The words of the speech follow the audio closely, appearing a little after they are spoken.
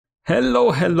Hello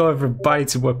everybody,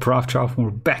 it's your boy Proftrof and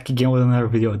we're back again with another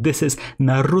video. This is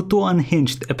Naruto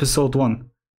Unhinged episode 1.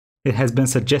 It has been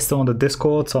suggested on the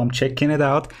Discord, so I'm checking it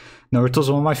out. Naruto's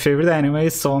one of my favorite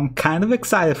animes, so I'm kind of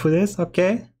excited for this,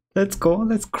 okay? Let's go,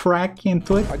 let's crack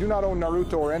into it. I do not own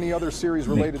Naruto or any other series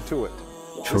related to it.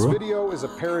 True. This video is a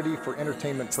parody for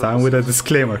entertainment Starting with a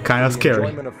disclaimer, kind of scary.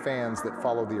 Enjoyment of fans that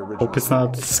follow the original. Hope it's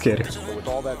not scary. But with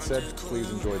all that said, please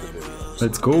enjoy the video.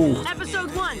 Let's go.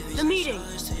 Episode 1, the meeting.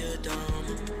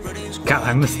 God,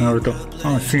 I miss Naruto. I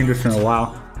haven't seen this in a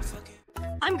while.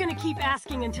 I'm gonna keep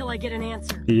asking until I get an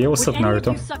answer. Yeah, what's up, Naruto?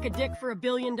 Would you suck a dick for $1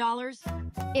 billion?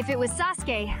 If it was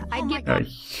Sasuke, I'd get...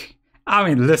 I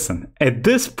mean, listen, at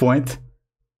this point,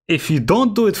 if you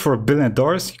don't do it for $1 billion,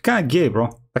 you can't gay, bro.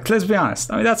 Like, let's be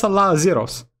honest. I mean, that's a lot of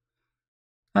zeros.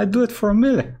 I do it for $1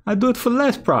 million. I do it for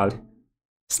less, probably.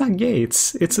 It's not gay.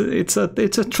 It's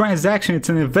a transaction. It's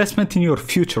an investment in your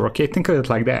future. Okay, think of it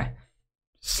like that.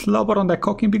 Slobber on that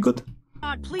cock and be good.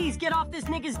 God, please get off this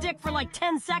nigga's dick for like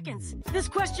 10 seconds. This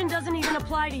question doesn't even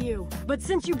apply to you. But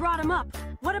since you brought him up,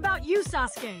 what about you,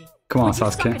 Sasuke? Come on, would you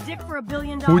Sasuke. suck a dick for $1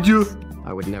 billion? Would you?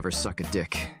 I would never suck a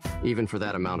dick, even for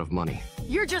that amount of money.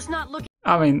 You're just not looking.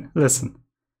 I mean, listen.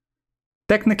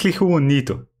 Technically, he won't need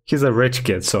to. He's a rich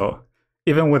kid, so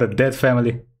even with a dead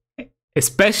family,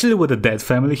 especially with a dead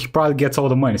family, he probably gets all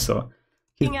the money, so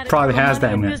he probably has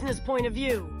that, man. Business point of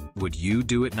view. Would you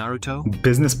do it, Naruto?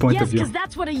 Business point of view. Yes, because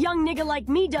that's what a young nigga like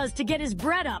me does to get his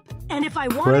bread up. And if I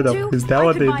wanted to, Is that I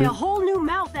what could they buy do? a whole new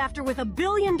mouth after with $1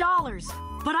 billion.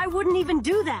 But I wouldn't even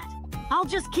do that. I'll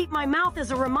just keep my mouth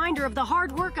as a reminder of the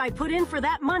hard work I put in for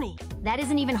that money. That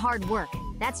isn't even hard work.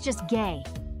 That's just gay.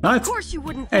 No, Of course you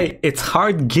wouldn't think hey, it's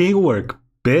hard gay work,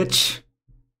 bitch.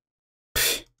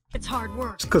 it's hard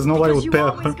work. Just because nobody would pay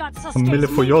 $1 million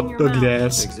for your ugly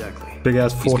ass, Exactly. big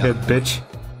ass forehead, got bitch.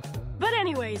 But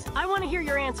anyways, I want to hear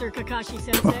your answer,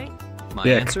 Kakashi-sensei. My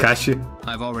Yeah, answer? Kakashi.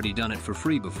 I've already done it for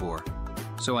free before.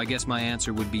 So I guess my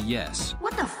answer would be yes.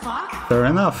 What the fuck? Fair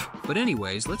enough. But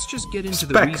anyways, let's just get into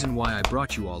the Spec. reason why I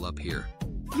brought you all up here.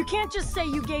 You can't just say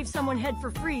you gave someone head for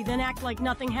free, then act like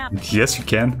nothing happened. Yes, you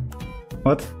can.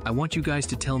 What? I want you guys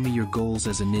to tell me your goals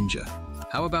as a ninja.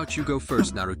 How about you go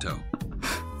first, Naruto?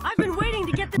 I've been waiting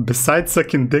to get this Besides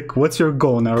sucking dick, what's your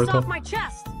goal, off Naruto? my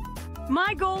chest.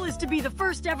 My goal is to be the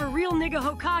first ever real nigga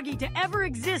Hokage to ever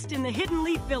exist in the Hidden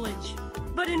Leaf Village.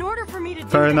 But in order for me to do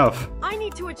Fair that, enough. I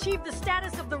need to achieve the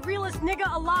status of the realest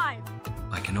nigga alive.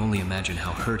 I can only imagine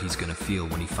how hurt he's gonna feel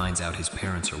when he finds out his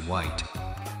parents are white.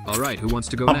 Alright, who wants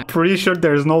to go I'm next? pretty sure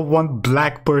there's not one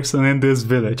black person in this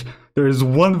village. There is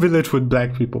one village with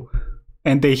black people.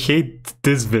 And they hate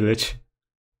this village.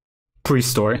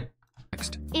 Pre-story.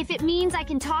 If it means I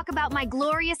can talk about my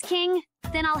glorious king,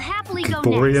 then I'll happily go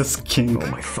Glorious next. king. Oh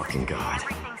my fucking god.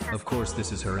 Of course,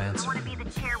 this is her answer.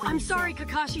 I'm sorry,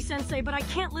 Kakashi-sensei, but I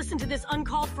can't listen to this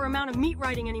uncalled for amount of meat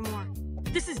writing anymore.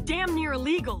 This is damn near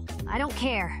illegal. I don't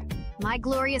care. My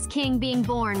glorious king being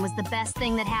born was the best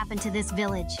thing that happened to this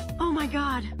village. Oh my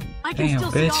god. I can Damn,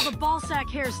 still see all bitch. the ballsack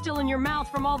hairs still in your mouth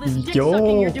from all this dick Yo.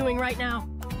 sucking you're doing right now.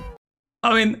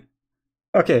 I mean,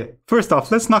 okay, first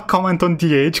off, let's not comment on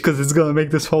the age because it's gonna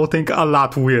make this whole thing a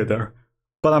lot weirder.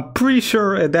 But I'm pretty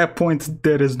sure at that point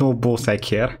there is no ballsack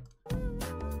hair.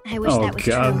 I wish Oh that was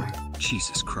god. true.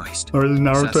 Jesus Christ. Early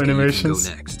Naruto Sasuke, you can animations.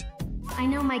 go next. I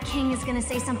know my king is gonna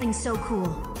say something so cool.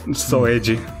 So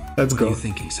edgy. Let's What are go. you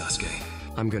thinking, Sasuke?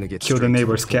 I'm gonna get Kill the straight to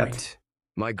neighbor's point. cat.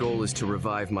 My goal is to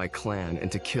revive my clan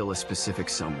and to kill a specific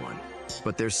someone.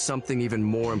 But there's something even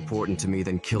more important to me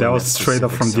than killing That was straight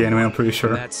up specific from the anime, I'm someone. pretty sure.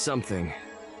 And that something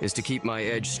is to keep my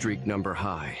edge streak number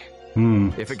high. Hmm.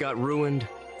 If it got ruined,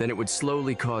 then it would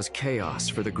slowly cause chaos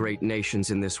for the great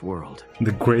nations in this world.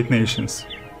 The great nations.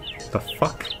 The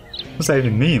fuck? What's that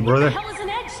even mean, What the brother? hell is an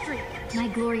edge streak? My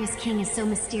glorious king is so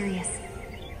mysterious.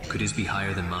 Could his be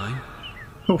higher than mine?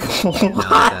 Now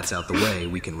that that's out the way,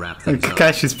 we can wrap things up.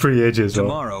 Kakashi's pretty edgy as well.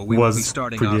 Tomorrow, we will Was be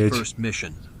starting pretty our edgy. first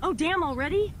mission. Oh damn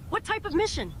already? What type of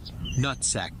mission?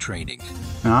 Nutsack training.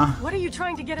 Huh? What are you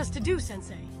trying to get us to do,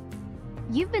 Sensei?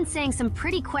 You've been saying some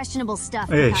pretty questionable stuff,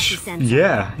 Hey, Kakashi-sensei.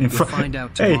 yeah, in front. find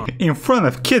out Hey, tomorrow. in front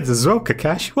of kids as well,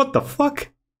 Kakashi. What the fuck?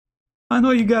 I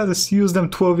know you guys use them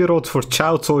 12-year-olds for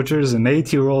child soldiers and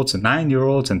 8-year-olds and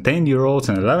 9-year-olds and 10-year-olds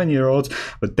and 11-year-olds,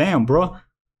 but damn, bro,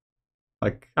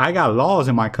 like I got laws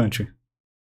in my country.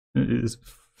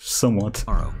 Somewhat.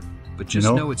 Tomorrow. But just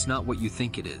know? know it's not what you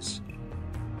think it is.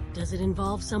 Does it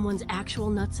involve someone's actual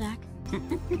nutsack?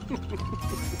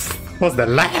 What's the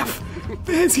laugh?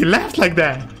 Why is he laughed like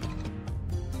that?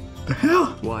 The hell?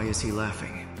 Why is he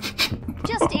laughing?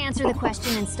 Just answer the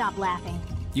question and stop laughing.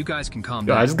 You guys can calm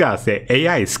Yo, I down. just gotta say,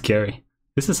 AI is scary.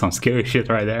 This is some scary shit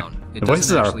right there. It The voices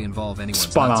doesn't are actually involve anyone's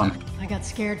spot on. nutsack. I got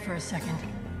scared for a second.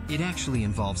 It actually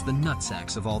involves the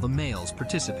nutsacks of all the males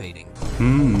participating.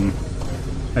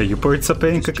 Are you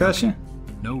participating, Kakashi?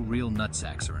 No real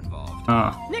nutsacks are involved.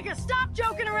 Nigga, stop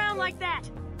joking around like that!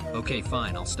 Okay,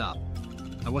 fine, I'll stop.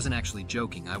 I wasn't actually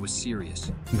joking, I was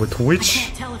serious. With I which?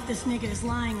 can't tell if this nigga is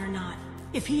lying or not.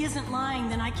 If he isn't lying,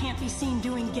 then I can't be seen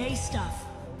doing gay stuff.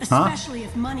 Especially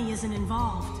if money isn't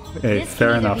involved. Hey, This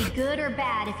fair can either enough. be good or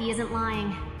bad if he isn't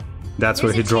lying. That's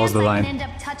where There's he a draws the chance I line. can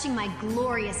end up touching my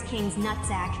glorious king's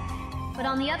nutsack. But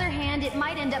on the other hand, it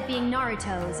might end up being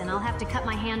Naruto's, and I'll have to cut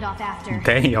my hand off after.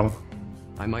 Damn.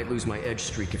 I might lose my edge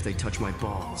streak if they touch my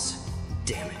balls.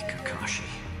 Damn it, Kakashi.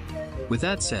 With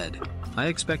that said, I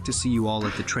expect to see you all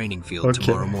at the training field Okay.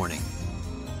 tomorrow morning.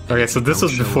 Okay, so this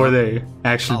was Don't show before up, they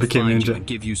actually I'll became find you ninja. and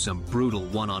give you some brutal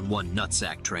one-on-one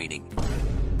nutsack training.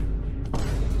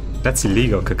 That's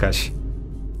illegal, Kakashi.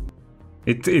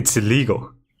 It's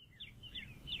illegal.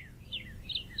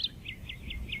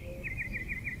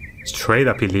 Straight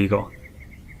up illegal.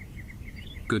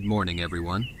 Good morning,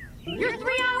 everyone. You're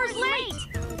 3 hours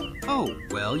late! Oh,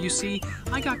 well, you see,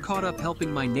 I got caught up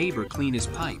helping my neighbor clean his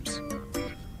pipes.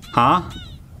 Huh?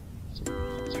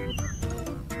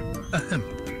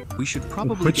 We should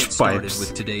probably Which get started pipes?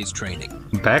 with today's training.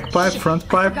 Back pipe, front I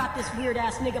pipe? forgot this weird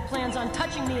ass nigga plans on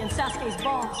touching me and Sasuke's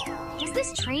balls. Does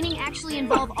this training actually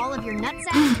involve all of your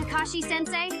nutsacks,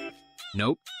 Kakashi-sensei?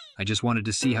 Nope, I just wanted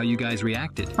to see how you guys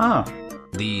reacted. Ah,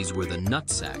 These were the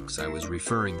nutsacks I was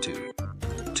referring to.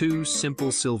 2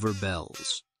 simple silver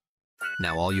bells.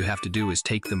 Now all you have to do is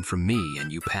take them from me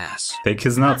and you pass. take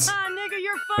his nuts. Ah, nigga,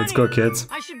 you're funny! Let's go, kids.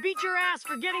 I should beat your ass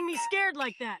for getting me scared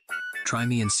like that. Try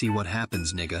me and see what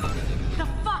happens, nigga. The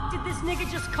fuck did this nigga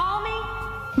just call me?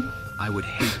 I would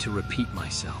hate to repeat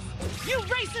myself. You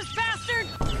racist bastard!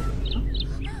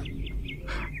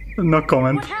 No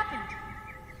comment. What happened?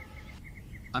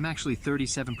 I'm actually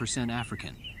 37%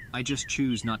 African. I just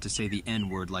choose not to say the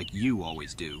N-word like you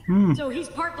always do. So he's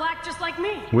part black just like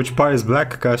me. Which part is black,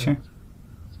 Kakashi?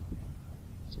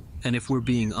 And if we're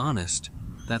being honest,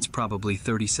 that's probably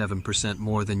 37%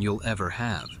 more than you'll ever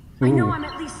have. I know I'm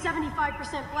at least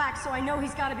 75% black, so I know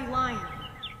he's gotta be lying.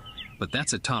 But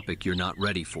that's a topic you're not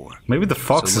ready for. Maybe the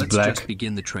fox So is let's black. just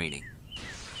begin the training.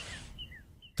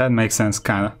 That makes sense,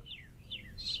 kinda.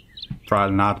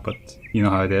 Probably not, but you know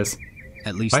how it is.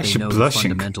 At least Why is they she know the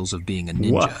blushing? fundamentals of being a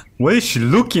ninja. What? What is she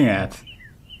looking at?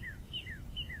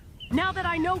 Now that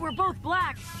I know we're both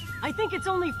black, I think it's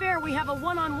only fair we have a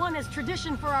one-on-one as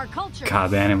tradition for our culture.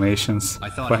 God, the animations. I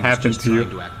thought What he was happened just to trying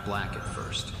you? to act black at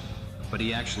first, but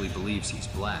he actually believes he's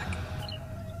black.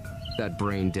 That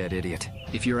brain-dead idiot.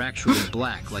 If you're actually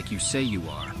black like you say you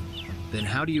are, then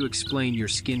how do you explain your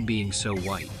skin being so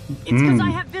white? It's because I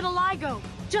have vitiligo,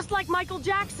 just like Michael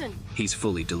Jackson. He's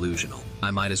fully delusional.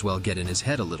 I might as well get in his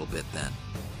head a little bit then.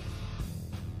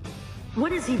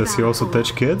 What is he Does he about also for?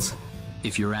 touch kids?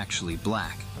 If you're actually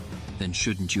black, then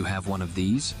shouldn't you have one of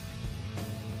these?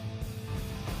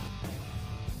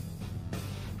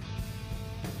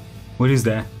 What is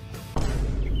that?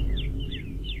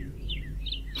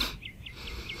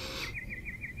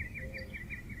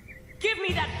 Give me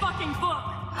that fucking book!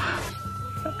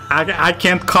 I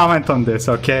can't comment on this,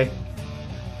 okay?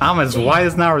 I'm as white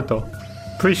as Naruto.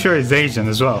 Pretty sure he's Asian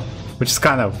as well, which is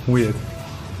kind of weird.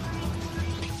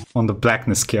 On the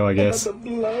blackness scale, I guess.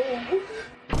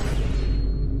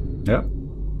 Yep.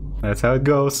 That's how it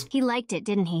goes. He liked it,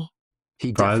 didn't he?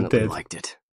 He Probably definitely did. liked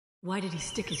it. Why did he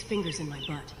stick his fingers in my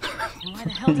butt? And why the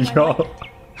hell did I like Yo.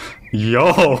 it?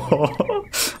 Yo!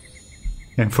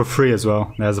 And for free as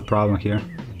well. That's a problem here.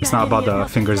 It's not about the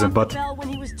fingers and butt. When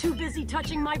he was too busy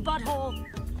touching my butthole.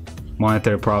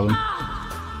 Monetary problem.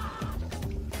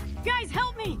 Guys,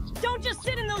 help me! Don't just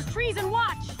sit in those trees and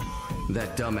watch!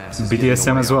 That dumbass is getting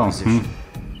BDSM away as well. opposition.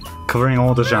 Covering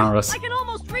all the genres. I can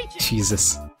almost reach it!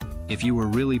 Jesus. If you were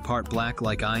really part black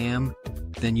like I am,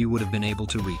 then you would have been able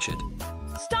to reach it.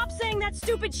 Stop saying that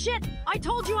stupid shit! I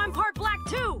told you I'm part black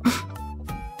too!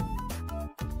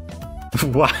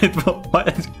 What?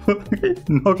 What?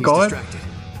 No He's comment? distracted.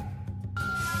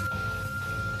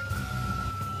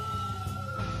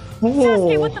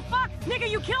 Sasuke, Oh. what the fuck? Nigga,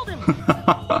 you killed him!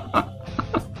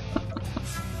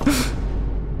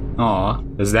 Aw,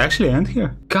 does it actually end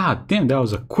here? God damn, that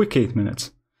was a quick 8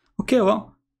 minutes. Okay,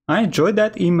 well, I enjoyed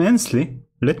that immensely.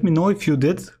 Let me know if you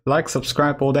did. Like,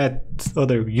 subscribe, all that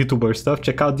other YouTuber stuff.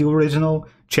 Check out the original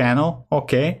channel,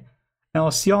 okay? And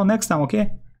I'll see y'all next time,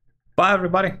 okay? Bye,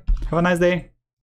 everybody. Have a nice day.